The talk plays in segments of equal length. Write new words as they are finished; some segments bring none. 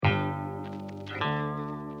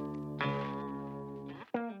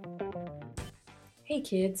Hey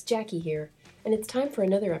kids, Jackie here, and it's time for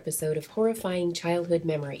another episode of Horrifying Childhood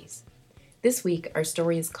Memories. This week, our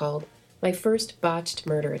story is called My First Botched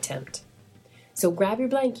Murder Attempt. So grab your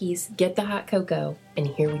blankies, get the hot cocoa, and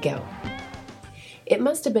here we go. It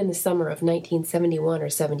must have been the summer of 1971 or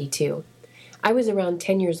 72. I was around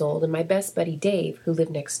 10 years old, and my best buddy Dave, who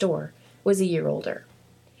lived next door, was a year older.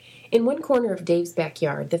 In one corner of Dave's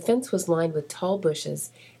backyard, the fence was lined with tall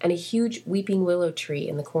bushes and a huge weeping willow tree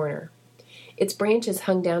in the corner. Its branches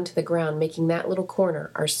hung down to the ground, making that little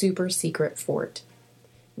corner our super secret fort.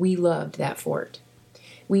 We loved that fort.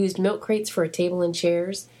 We used milk crates for a table and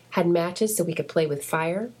chairs, had matches so we could play with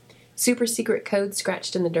fire, super secret codes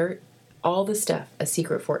scratched in the dirt, all the stuff a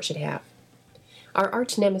secret fort should have. Our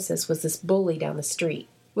arch nemesis was this bully down the street.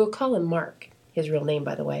 We'll call him Mark, his real name,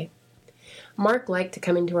 by the way. Mark liked to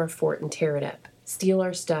come into our fort and tear it up, steal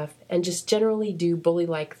our stuff, and just generally do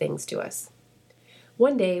bully-like things to us.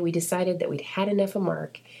 One day, we decided that we'd had enough of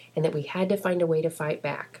Mark and that we had to find a way to fight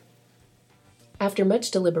back. After much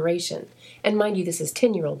deliberation, and mind you, this is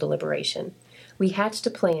 10-year-old deliberation, we hatched a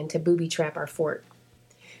plan to booby-trap our fort.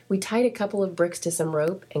 We tied a couple of bricks to some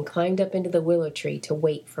rope and climbed up into the willow tree to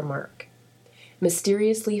wait for Mark.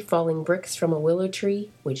 Mysteriously falling bricks from a willow tree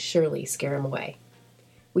would surely scare him away.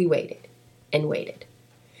 We waited and waited,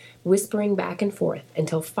 whispering back and forth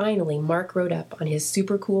until finally Mark rode up on his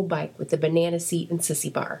super cool bike with the banana seat and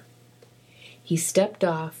sissy bar. He stepped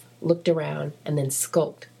off, looked around, and then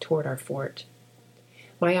skulked toward our fort.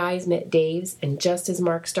 My eyes met Dave's, and just as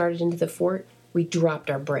Mark started into the fort, we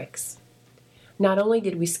dropped our bricks. Not only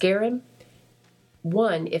did we scare him,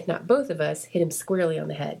 one, if not both of us, hit him squarely on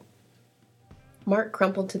the head. Mark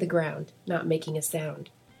crumpled to the ground, not making a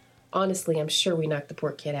sound. Honestly, I'm sure we knocked the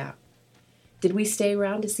poor kid out. Did we stay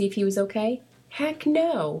around to see if he was okay? Heck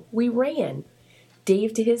no! We ran.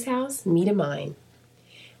 Dave to his house, me to mine.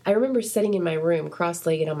 I remember sitting in my room,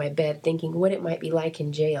 cross-legged on my bed, thinking what it might be like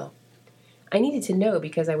in jail. I needed to know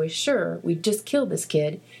because I was sure we'd just killed this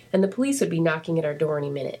kid, and the police would be knocking at our door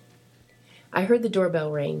any minute. I heard the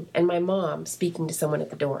doorbell ring, and my mom speaking to someone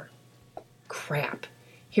at the door. Crap.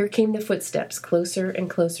 Here came the footsteps, closer and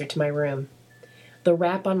closer to my room. The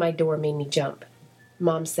rap on my door made me jump.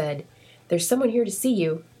 Mom said, "There's someone here to see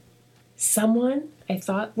you." Someone? I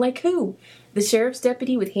thought. Like who? The sheriff's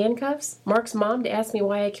deputy with handcuffs? Mark's mom to ask me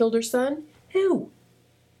why I killed her son? Who?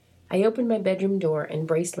 I opened my bedroom door and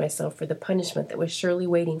braced myself for the punishment that was surely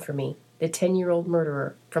waiting for me, the 10-year-old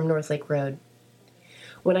murderer from North Lake Road.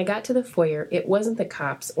 When I got to the foyer, it wasn't the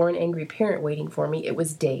cops or an angry parent waiting for me, it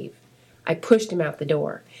was Dave. I pushed him out the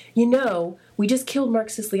door. "You know, we just killed Mark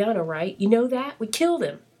Siciliano, right? You know that? We killed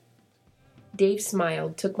him." Dave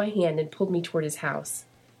smiled, took my hand, and pulled me toward his house,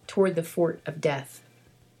 toward the fort of death.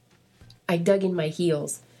 I dug in my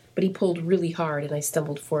heels, but he pulled really hard and I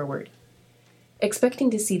stumbled forward.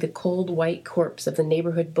 Expecting to see the cold white corpse of the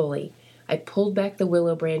neighborhood bully, I pulled back the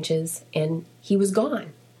willow branches, and he was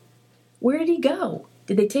gone. Where did he go?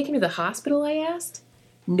 Did they take him to the hospital, I asked.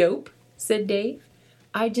 "Nope," said Dave.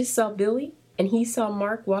 "I just saw Billy, and he saw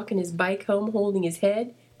Mark walking his bike home holding his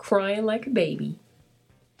head, crying like a baby."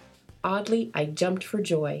 Oddly, I jumped for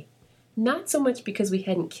joy. Not so much because we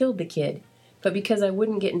hadn't killed the kid, but because I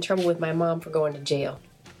wouldn't get in trouble with my mom for going to jail.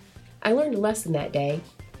 I learned a lesson that day.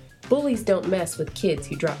 Bullies don't mess with kids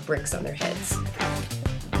who drop bricks on their heads.